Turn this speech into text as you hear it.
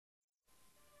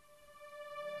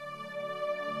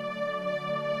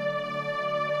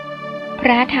พ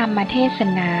ระธรรมเทศ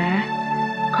นา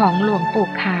ของหลวงปู่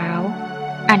ขาว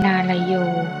อนาลโย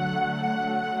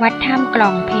วัดถ้ำกล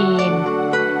องเพน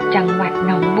จังหวัดห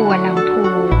นองบัวลำพู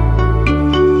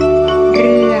เ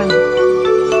รื่อง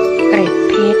เกร็ด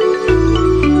เพชร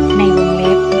ในวงเ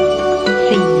ล็บ4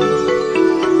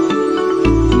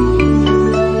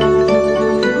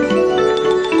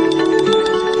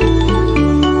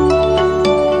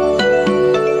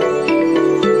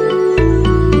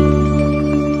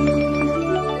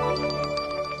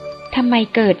ทำไม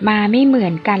เกิดมาไม่เหมือ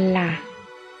นกันล่ะ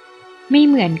ไม่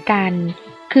เหมือนกัน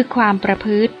คือความประพ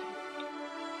ฤติ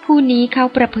ผู้นี้เขา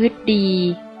ประพฤติดี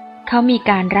เขามี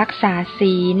การรักษา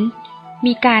ศีล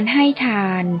มีการให้ทา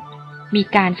นมี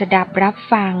การสดับรับ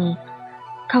ฟัง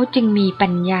เขาจึงมีปั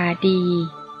ญญาดี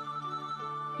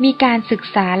มีการศึก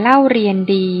ษาเล่าเรียน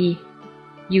ดี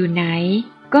อยู่ไหน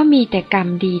ก็มีแต่กรรม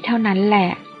ดีเท่านั้นแหล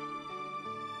ะ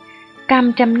กรรม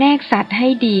จำแนกสัตว์ให้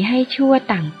ดีให้ชั่ว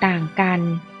ต่างๆกัน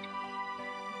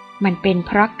มันเป็นเ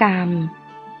พราะกรรม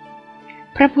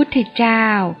พระพุทธเจ้า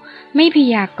ไม่พ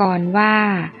ยากรณ์ว่า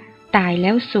ตายแ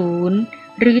ล้วสูญ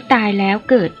หรือตายแล้ว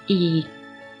เกิดอีก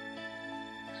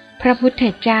พระพุทธ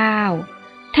เจ้า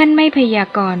ท่านไม่พยา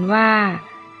กรณ์ว่า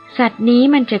สัตว์นี้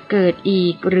มันจะเกิดอี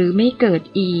กหรือไม่เกิด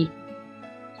อีก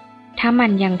ถ้ามั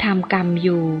นยังทำกรรมอ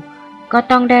ยู่ก็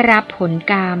ต้องได้รับผล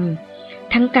กรรม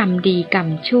ทั้งกรรมดีกรรม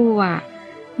ชั่ว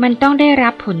มันต้องได้รั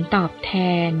บผลตอบแท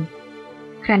น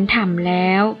ครั้นทำแ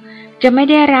ล้วจะไม่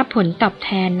ได้รับผลตอบแท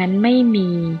นนั้นไม่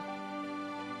มี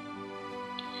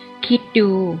คิด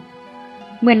ดู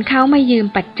เหมือนเขามายืม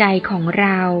ปัจจัยของเร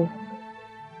า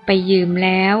ไปยืมแ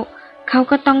ล้วเขา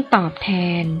ก็ต้องตอบแท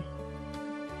น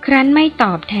ครั้นไม่ต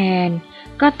อบแทน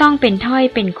ก็ต้องเป็นถ้อย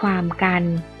เป็นความกัน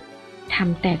ท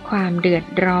ำแต่ความเดือด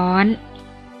ร้อน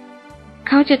เ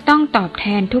ขาจะต้องตอบแท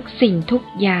นทุกสิ่งทุก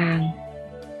อย่าง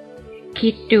คิ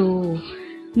ดดู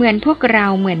เหมือนพวกเรา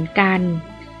เหมือนกัน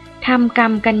ทำกรร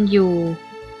มกันอยู่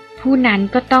ผู้นั้น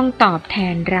ก็ต้องตอบแท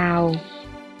นเรา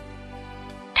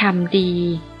ทำดี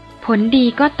ผลดี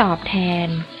ก็ตอบแทน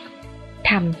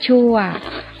ทำชั่ว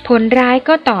ผลร้าย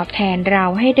ก็ตอบแทนเรา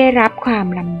ให้ได้รับความ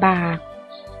ลำบาก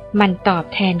มันตอบ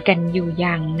แทนกันอยู่อ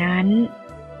ย่างนั้น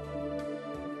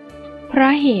เพรา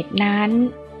ะเหตุนั้น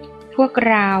พวก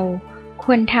เราค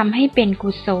วรทำให้เป็น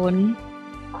กุศล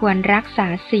ควรรักษา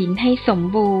ศีลให้สม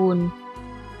บูรณ์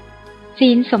ศี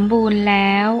ลสมบูรณ์แ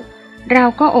ล้วเรา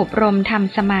ก็อบรมท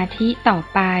ำสมาธิต่อ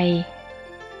ไป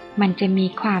มันจะมี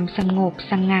ความสงบ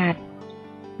สงัด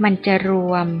มันจะร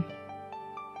วม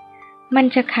มัน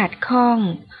จะขัดข้อง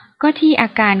ก็ที่อา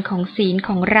การของศีลข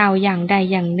องเราอย่างใด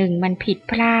อย่างหนึ่งมันผิด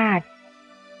พลาด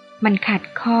มันขัด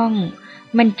ข้อง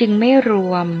มันจึงไม่ร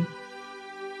วม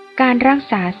การรัก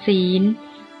ษาศีล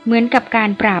เหมือนกับการ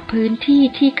ปราบพื้นที่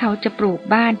ที่เขาจะปลูก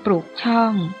บ้านปลูกช่อ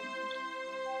ง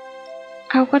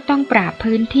เขาก็ต้องปราบ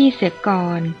พื้นที่เสียก่อ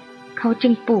นเขาจึ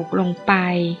งปลูกลงไป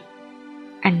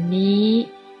อันนี้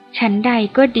ฉันใด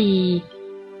ก็ดี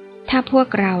ถ้าพวก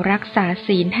เรารักษา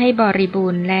ศีลให้บริบู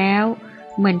รณ์แล้ว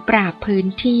เหมือนปราบพื้น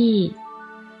ที่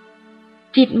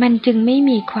จิตมันจึงไม่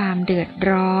มีความเดือด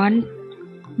ร้อน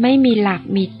ไม่มีหลัก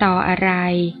มีตออะไร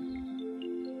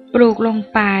ปลูกลง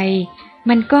ไป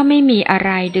มันก็ไม่มีอะไ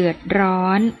รเดือดร้อ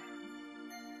น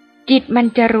จิตมัน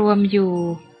จะรวมอยู่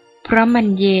เพราะมัน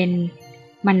เย็น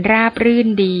มันราบรื่น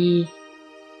ดี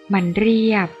มันเรี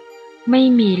ยบไม่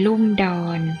มีลุ่มดอ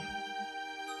น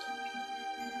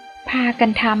พากั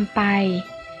นทำไป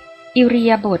อิริ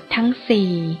ยาบถทั้ง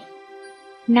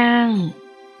4นั่ง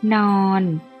นอน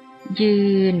ยื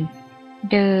น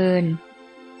เดิน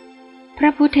พร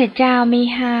ะพุทธเจ้าไม่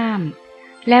ห้าม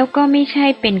แล้วก็ไม่ใช่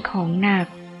เป็นของหนัก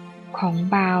ของ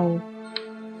เบา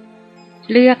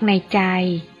เลือกในใจ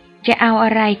จะเอาอะ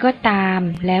ไรก็ตาม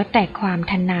แล้วแต่ความ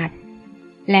ถนัด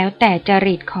แล้วแต่จ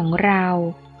ริตของเรา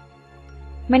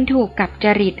มันถูกกับจ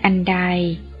ริตอันใด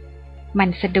มัน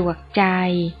สะดวกใจ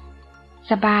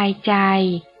สบายใจ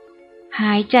ห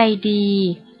ายใจดี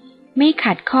ไม่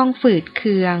ขัดข้องฝืดเ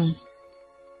คือง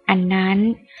อันนั้น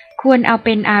ควรเอาเ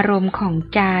ป็นอารมณ์ของ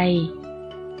ใจ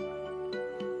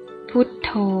พุทโธ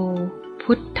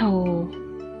พุทโธ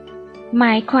หม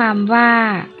ายความว่า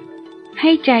ใ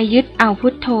ห้ใจยึดเอาพุ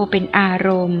ทโธเป็นอาร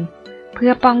มณ์เพื่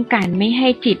อป้องกันไม่ให้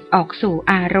จิตออกสู่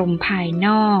อารมณ์ภายน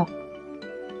อก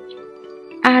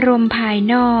อารมณ์ภาย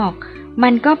นอกมั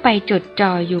นก็ไปจด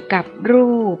จ่ออยู่กับ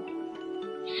รูป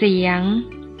เสียง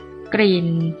กลิ่น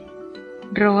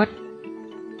รส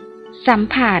สัม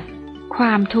ผัสคว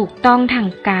ามถูกต้องทาง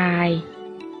กาย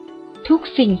ทุก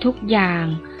สิ่งทุกอย่าง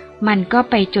มันก็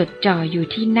ไปจดจ่ออยู่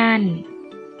ที่นั่น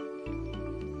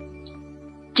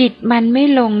จิตมันไม่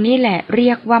ลงนี่แหละเรี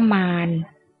ยกว่ามาร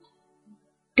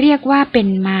เรียกว่าเป็น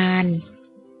มาร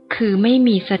คือไม่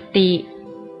มีสติ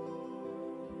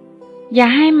อย่า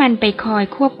ให้มันไปคอย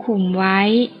ควบคุมไว้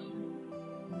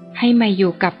ให้มาอ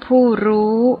ยู่กับผู้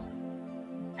รู้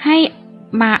ให้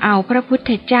มาเอาพระพุทธ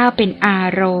เจ้าเป็นอา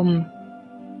รมณ์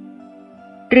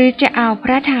หรือจะเอาพ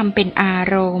ระธรรมเป็นอา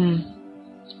รมณ์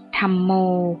ธัม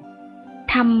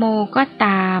โมก็ต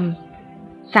าม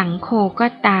สังโฆก็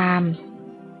ตาม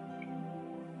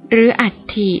หรืออั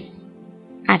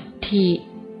ฐิ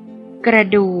กระ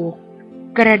ดู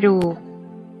ก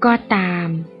ก็ตาม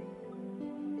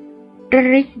ระ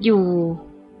ลึกอยู่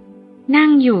นั่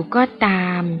งอยู่ก็ตา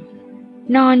ม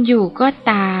นอนอยู่ก็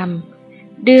ตาม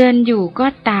เดินอยู่ก็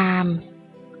ตาม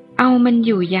เอามันอ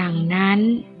ยู่อย่างนั้น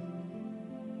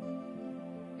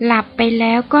หลับไปแ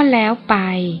ล้วก็แล้วไป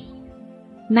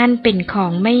นั่นเป็นขอ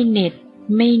งไม่เหน็ด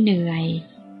ไม่เหนื่อย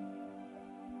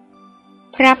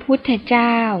พระพุทธเจ้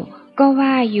าก็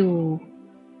ว่าอยู่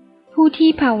ผู้ที่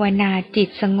ภาวนาจิต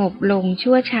สงบลง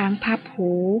ชั่วช้างพับ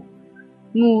หู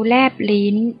งูแลบ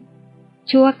ลิ้น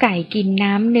ชั่วไก่กิน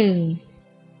น้ำหนึ่ง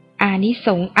อานิส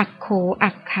งส์อักโข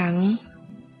อักขัง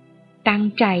ตั้ง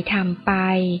ใจทำไป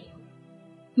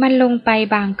มันลงไป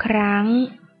บางครั้ง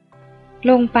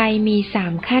ลงไปมี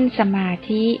3 ขั้นสมา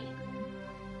ธิ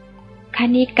ค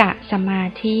ณิกะสมา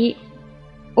ธิ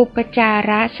อุปจา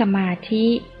รสมาธิ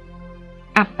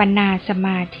อัปปนาสม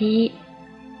าธิ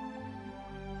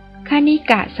คณิ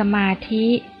กะสมาธิ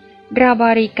เราบ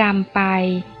ริกรรมไป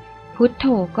พุทโธ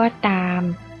ก็ตาม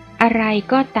อะไร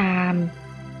ก็ตาม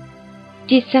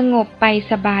จิตสงบไป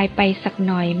สบายไปสักห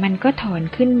น่อยมันก็ถอน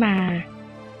ขึ้นมา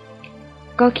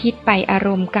ก็คิดไปอาร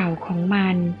มณ์เก่าของมั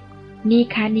นนี่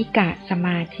คณิกะสม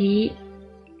าธิ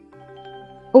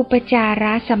อุปจาร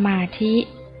สมาธิ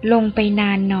ลงไปน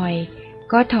านหน่อย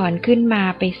ก็ถอนขึ้นมา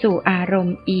ไปสู่อารม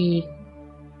ณ์อีก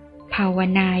ภาว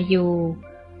นาอยู่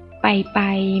ไป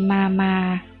มา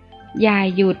อย่า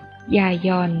หยุดอย่าห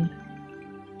ย่อน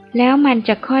แล้วมันจ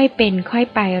ะค่อยเป็นค่อย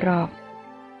ไปหรอก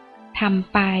ท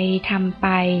ำไป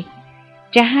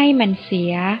จะให้มันเสี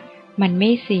ยมันไ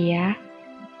ม่เสีย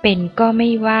เป็นก็ไม่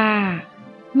ว่า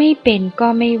ไม่เป็นก็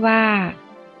ไม่ว่า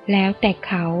แล้วแต่เ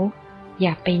ขาอ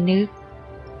ย่าไปนึก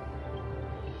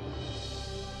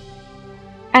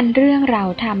อันเรื่องเรา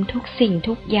ทำทุกสิ่ง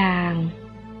ทุกอย่าง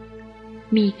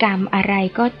มีกรรมอะไร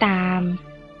ก็ตาม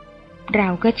เรา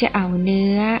ก็จะเอาเ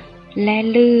นื้อและ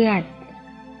เลือด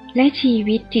และชี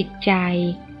วิตจิตใจ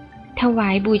ถวา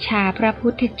ยบูชาพระพุ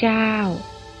ทธเจ้า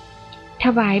ถ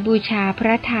วายบูชาพร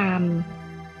ะธรรม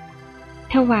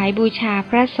ถวายบูชา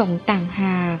พระสงฆ์ต่างห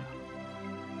าก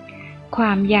คว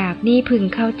ามอยากนี่พึง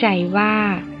เข้าใจว่า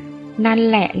นั่น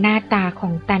แหละหน้าตาขอ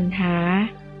งตัณหา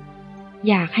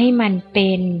อยากให้มันเป็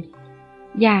น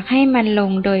อยากให้มันล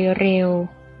งโดยเร็ว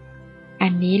อั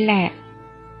นนี้แหละ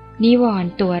นิวร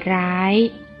ณ์ตัวร้าย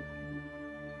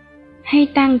ให้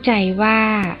ตั้งใจว่า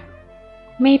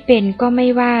ไม่เป็นก็ไม่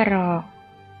ว่าหรอก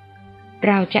เ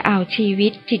ราจะเอาชีวิ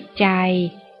ตจิตใจ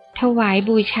ถวาย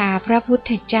บูชาพระพุท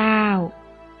ธเจ้า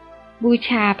บูช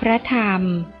าพระธรรม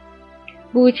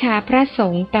บูชาพระส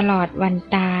งฆ์ตลอดวัน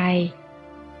ตาย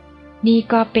นี่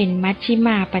ก็เป็นมัชฌิม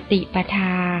าปฏิปท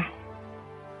า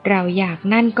เราอยาก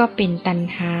นั่นก็เป็นตัณ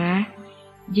หา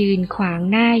ยืนขวาง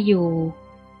หน้าอยู่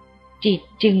จิต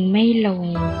จึงไม่ลง